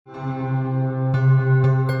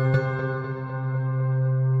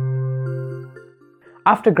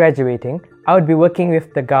After graduating, I would be working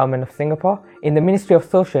with the Government of Singapore in the Ministry of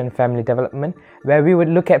Social and Family Development, where we would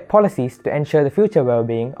look at policies to ensure the future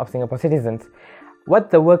well-being of Singapore citizens. What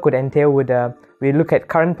the work would entail would we look at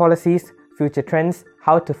current policies, future trends,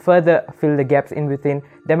 how to further fill the gaps in between.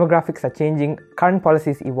 Demographics are changing, current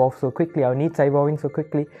policies evolve so quickly, our needs are evolving so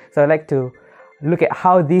quickly. So I'd like to look at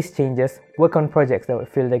how these changes work on projects that would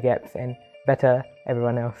fill the gaps and better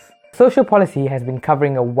everyone else. Social policy has been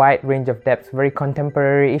covering a wide range of depths, very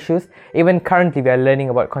contemporary issues. Even currently, we are learning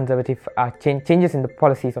about conservative changes in the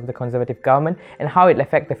policies of the Conservative government and how it will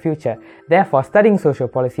affect the future. Therefore, studying social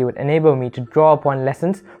policy would enable me to draw upon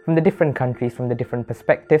lessons from the different countries, from the different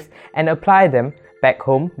perspectives, and apply them back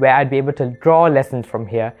home, where I'd be able to draw lessons from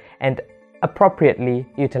here and appropriately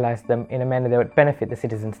utilize them in a manner that would benefit the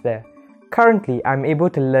citizens there. Currently, I'm able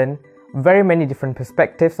to learn very many different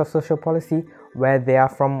perspectives of social policy, where they are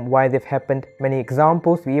from, why they've happened, many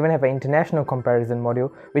examples. We even have an international comparison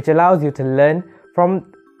module which allows you to learn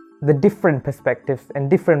from the different perspectives and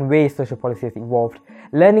different ways social policy has evolved.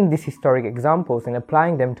 Learning these historic examples and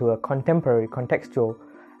applying them to a contemporary contextual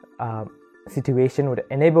situation would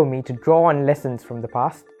enable me to draw on lessons from the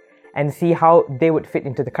past and see how they would fit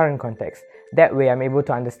into the current context. That way I'm able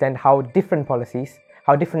to understand how different policies,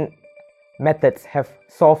 how different methods have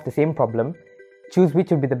solved the same problem, choose which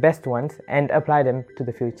would be the best ones and apply them to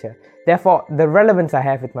the future. Therefore, the relevance I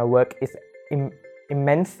have with my work is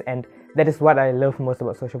immense, and that is what I love most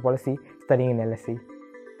about social policy, studying in LSE.